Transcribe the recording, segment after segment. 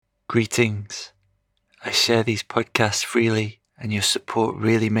Greetings. I share these podcasts freely and your support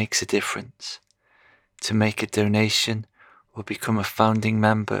really makes a difference. To make a donation or become a founding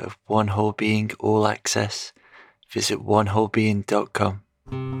member of One Whole Being All Access, visit onewholebeing.com.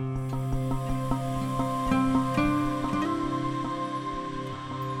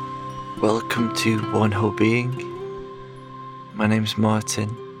 Welcome to One Whole Being. My name's Martin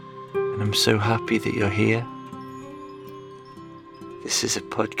and I'm so happy that you're here. This is a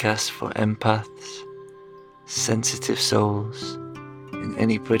podcast for empaths, sensitive souls, and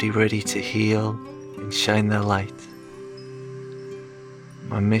anybody ready to heal and shine their light.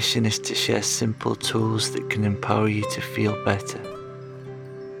 My mission is to share simple tools that can empower you to feel better.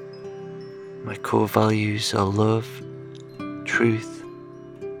 My core values are love, truth,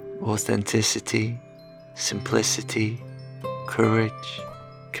 authenticity, simplicity, courage,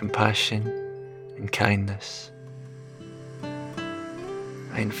 compassion, and kindness.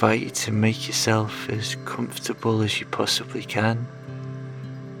 I invite you to make yourself as comfortable as you possibly can,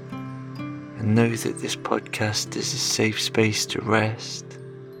 and know that this podcast is a safe space to rest,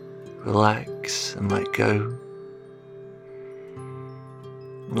 relax, and let go.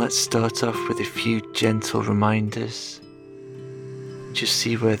 Let's start off with a few gentle reminders. Just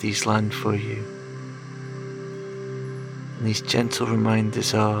see where these land for you. And these gentle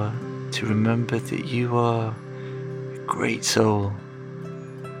reminders are to remember that you are a great soul,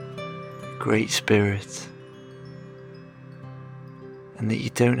 great spirit, and that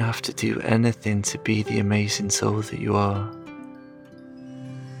you don't have to do anything to be the amazing soul that you are.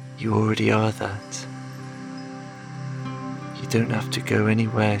 You already are that. You don't have to go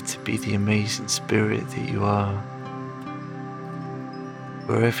anywhere to be the amazing spirit that you are.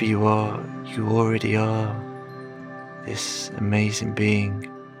 Wherever you are, you already are this amazing being.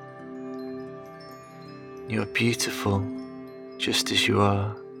 You are beautiful just as you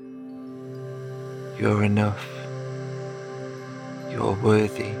are. You are enough. You are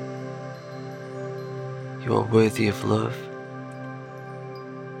worthy. You are worthy of love,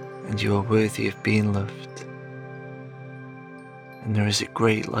 and you are worthy of being loved. And there is a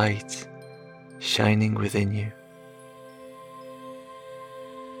great light shining within you.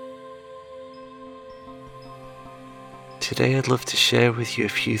 Today I'd love to share with you a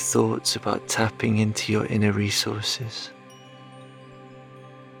few thoughts about tapping into your inner resources.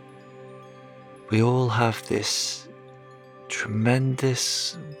 We all have this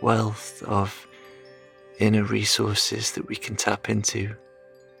tremendous wealth of inner resources that we can tap into.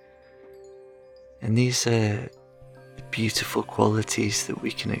 And these are the beautiful qualities that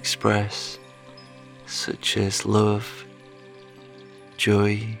we can express, such as love,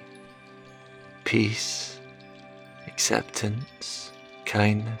 joy, peace, acceptance,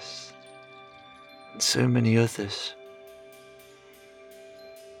 kindness, and so many others.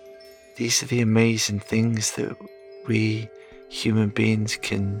 These are the amazing things that we human beings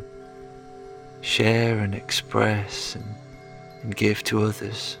can share and express and give to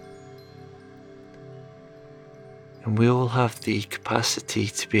others. And we all have the capacity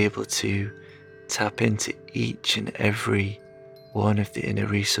to be able to tap into each and every one of the inner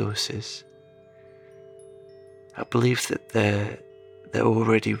resources. I believe that they're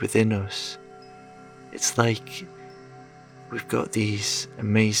already within us. It's like we've got these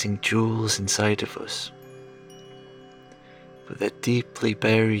amazing jewels inside of us, but they're deeply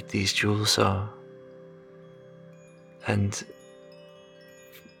buried, these jewels are. And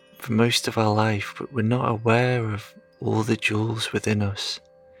for most of our life, we're not aware of all the jewels within us.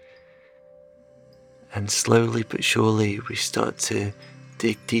 And slowly but surely we start to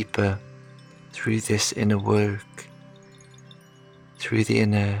dig deeper through this inner work, through the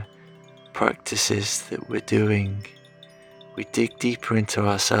inner practices that we're doing. We dig deeper into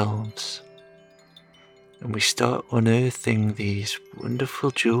ourselves and we start unearthing these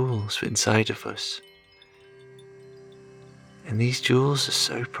wonderful jewels inside of us. And these jewels are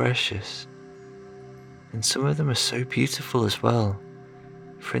so precious, and some of them are so beautiful as well.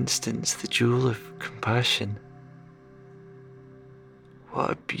 For instance, the jewel of compassion.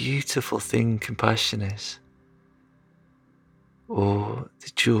 What a beautiful thing compassion is. Or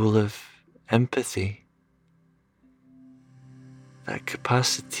the jewel of empathy. That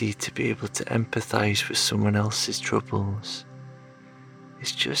capacity to be able to empathize with someone else's troubles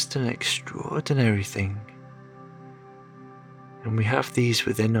is just an extraordinary thing. And we have these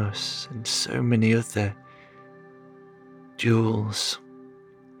within us and so many other jewels,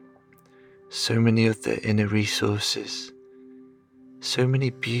 so many other inner resources, so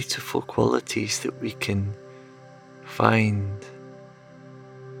many beautiful qualities that we can find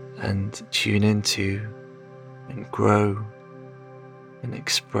and tune into and grow and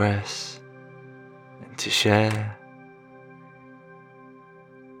express and to share.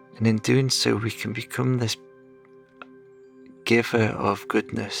 And in doing so, we can become this giver of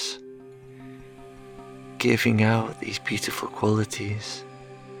goodness, giving out these beautiful qualities.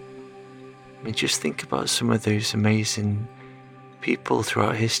 I mean, just think about some of those amazing people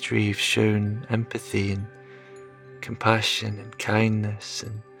throughout history who've shown empathy and compassion and kindness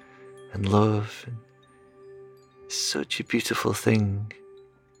and love. And it's such a beautiful thing.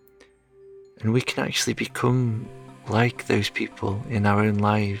 And we can actually become like those people in our own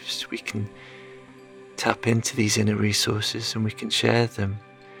lives. We can tap into these inner resources and we can share them.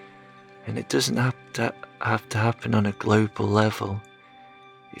 And it doesn't have to happen on a global level.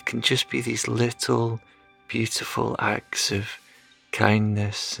 It can just be these little beautiful acts of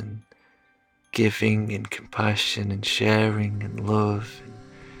kindness and giving and compassion and sharing and love and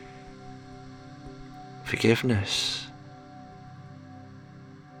forgiveness.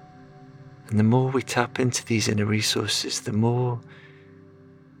 And the more we tap into these inner resources, the more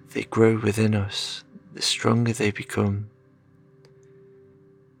they grow within us, the stronger they become.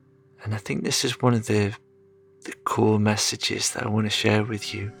 And I think this is one of the core messages that I want to share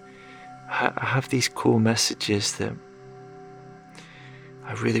with you. I have these core messages that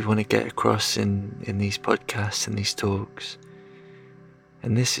I really want to get across in these podcasts and these talks.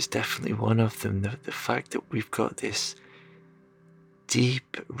 And this is definitely one of them, the fact that we've got this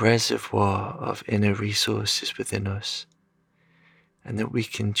deep reservoir of inner resources within us, and that we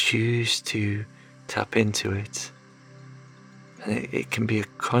can choose to tap into it. And it can be a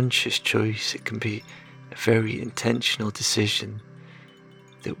conscious choice, it can be a very intentional decision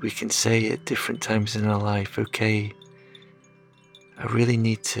that we can say at different times in our life, okay, I really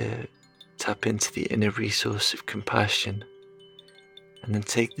need to tap into the inner resource of compassion, and then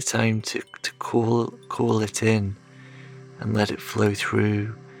take the time to call it in and let it flow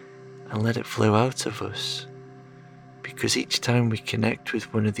through and let it flow out of us. Because each time we connect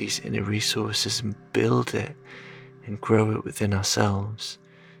with one of these inner resources and build it and grow it within ourselves,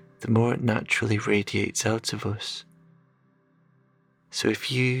 the more it naturally radiates out of us. So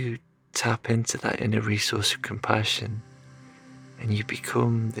if you tap into that inner resource of compassion and you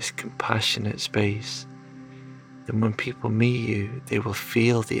become this compassionate space, then when people meet you, they will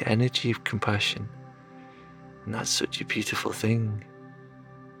feel the energy of compassion. And that's such a beautiful thing.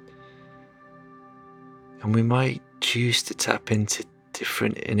 And we might choose to tap into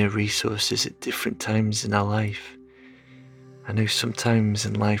different inner resources at different times in our life. I know sometimes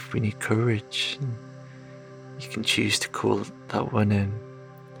in life we need courage, and you can choose to call that one in.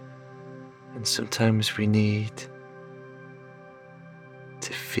 And sometimes we need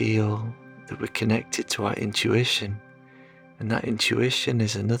to feel that we're connected to our intuition, and that intuition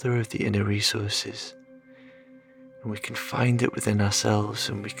is another of the inner resources. And we can find it within ourselves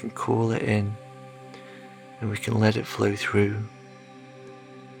and we can call it in and we can let it flow through.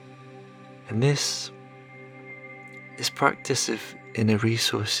 And this practice of inner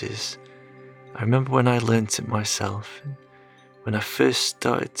resources, I remember when I learnt it myself, when I first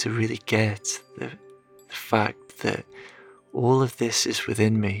started to really get the fact that all of this is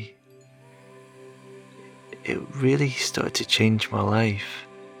within me, it really started to change my life,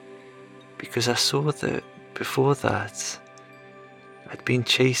 because I saw that before that I'd been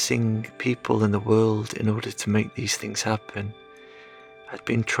chasing people in the world in order to make these things happen. I'd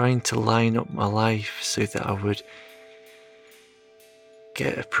been trying to line up my life so that I would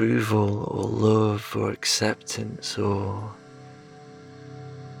get approval or love or acceptance or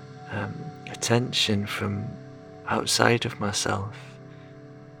attention from outside of myself.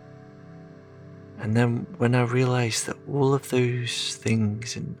 And then when I realised that all of those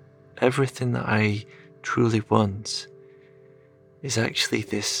things and everything that I truly want is actually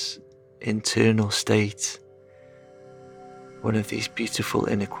this internal state, one of these beautiful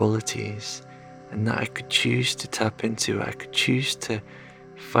inequalities, and that I could choose to tap into, I could choose to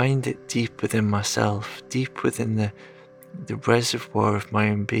find it deep within myself, deep within the reservoir of my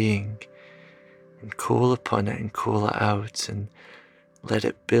own being, and call upon it and call it out and let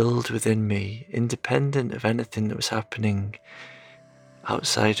it build within me, independent of anything that was happening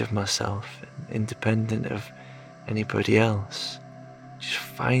outside of myself, independent of anybody else. Just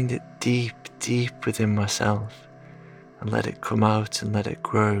find it deep, deep within myself and let it come out and let it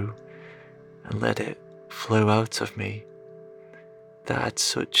grow and let it flow out of me. That had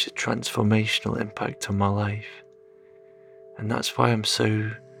such a transformational impact on my life. And that's why I'm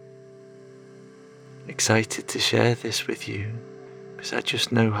so excited to share this with you, because I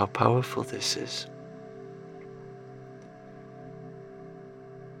just know how powerful this is.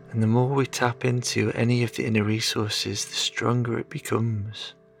 And the more we tap into any of the inner resources, the stronger it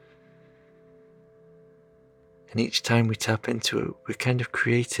becomes. And each time we tap into it, we're kind of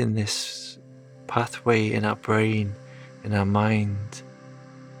creating this pathway in our brain, in our mind,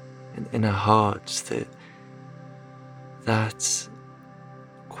 and in our hearts that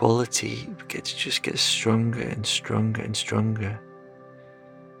quality just gets stronger and stronger and stronger.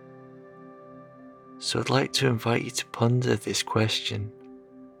 So I'd like to invite you to ponder this question.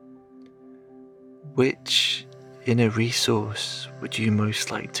 Which inner resource would you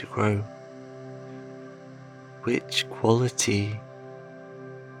most like to grow? Which quality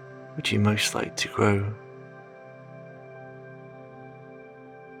would you most like to grow?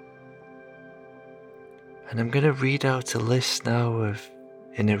 And I'm going to read out a list now of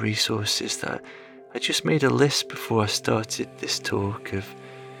inner resources that I just made a list before I started this talk of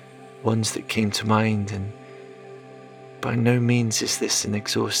ones that came to mind, and by no means is this an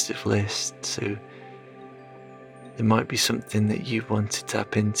exhaustive list, so there might be something that you want to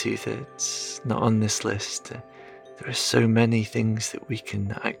tap into that's not on this list. There are so many things that we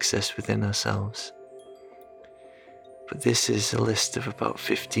can access within ourselves, but this is a list of about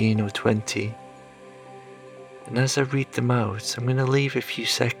 15 or 20. And as I read them out, I'm going to leave a few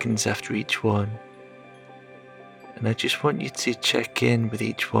seconds after each one. And I just want you to check in with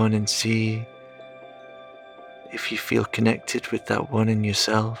each one and see if you feel connected with that one in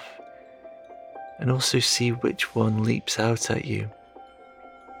yourself. And also see which one leaps out at you.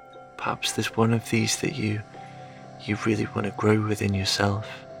 Perhaps there's one of these that you really want to grow within yourself.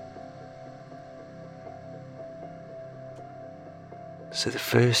 So the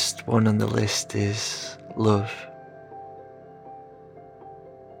first one on the list is love.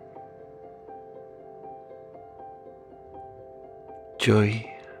 Joy.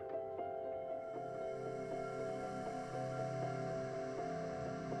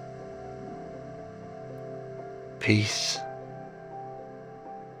 Peace.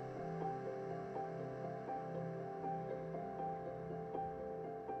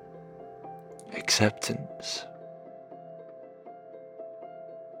 Acceptance.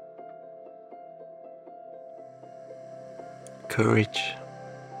 Courage.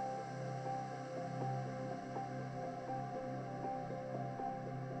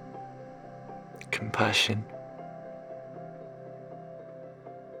 Compassion.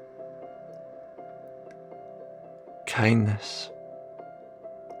 Kindness.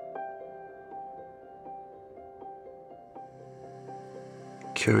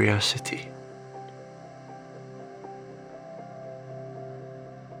 Curiosity.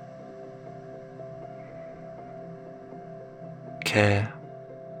 Care.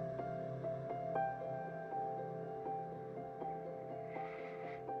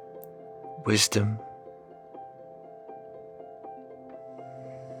 Wisdom.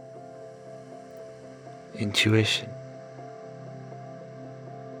 Intuition.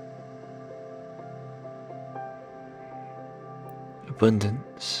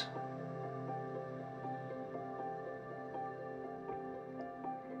 Abundance.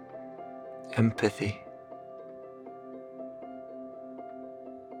 Empathy.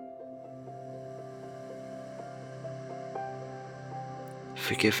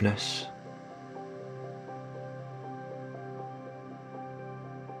 Forgiveness.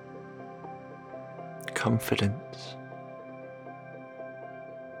 Confidence.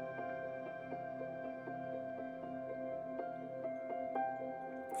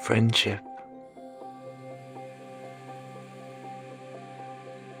 Friendship.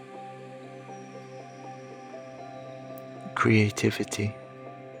 Creativity.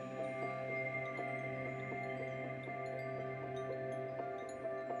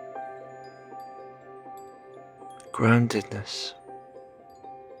 Groundedness.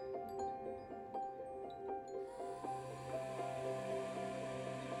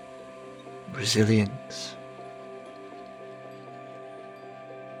 Resilience.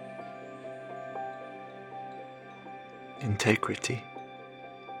 Integrity.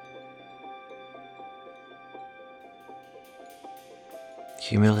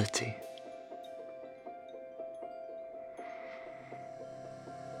 Humility.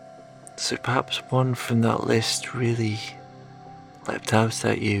 So perhaps one from that list really leapt out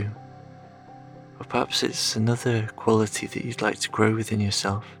at you, or perhaps it's another quality that you'd like to grow within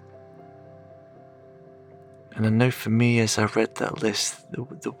yourself. And I know for me, as I read that list,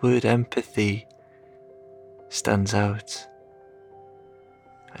 the word empathy stands out.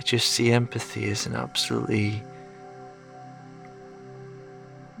 I just see empathy as an absolutely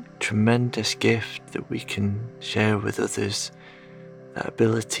tremendous gift that we can share with others. That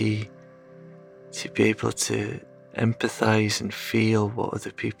ability to be able to empathize and feel what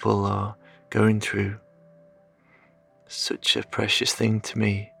other people are going through. Such a precious thing to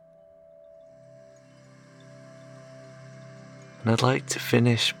me. And I'd like to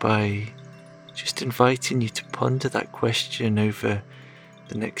finish by just inviting you to ponder that question over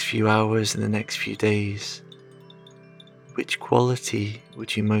the next few hours and the next few days. Which quality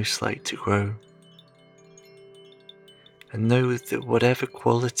would you most like to grow? And know that whatever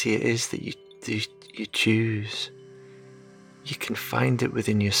quality it is that you choose, you can find it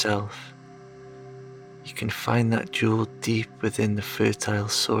within yourself. You can find that jewel deep within the fertile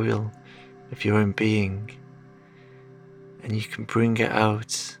soil of your own being, and you can bring it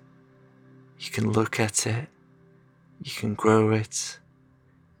out. You can look at it, you can grow it,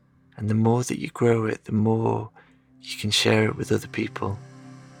 and the more that you grow it, the more you can share it with other people.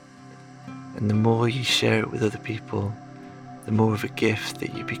 And the more you share it with other people, the more of a gift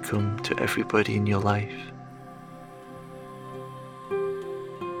that you become to everybody in your life.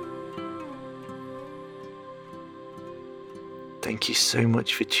 Thank you so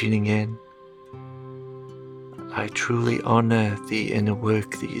much for tuning in. I truly honor the inner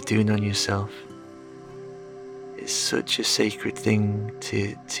work that you're doing on yourself. It's such a sacred thing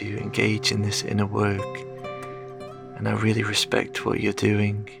to engage in this inner work, and I really respect what you're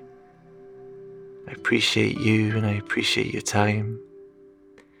doing. I appreciate you and I appreciate your time.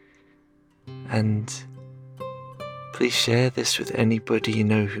 And please share this with anybody you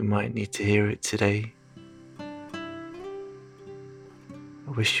know who might need to hear it today.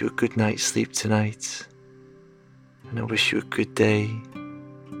 I wish you a good night's sleep tonight, and I wish you a good day.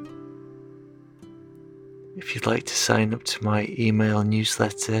 If you'd like to sign up to my email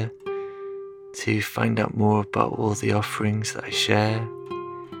newsletter to find out more about all the offerings that I share,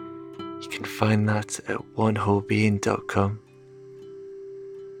 you can find that at onewholebeing.com.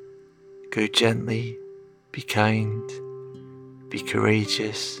 Go gently, be kind, be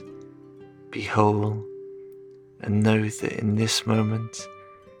courageous, be whole, and know that in this moment,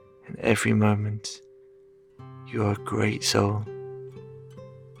 in every moment, you are a great soul.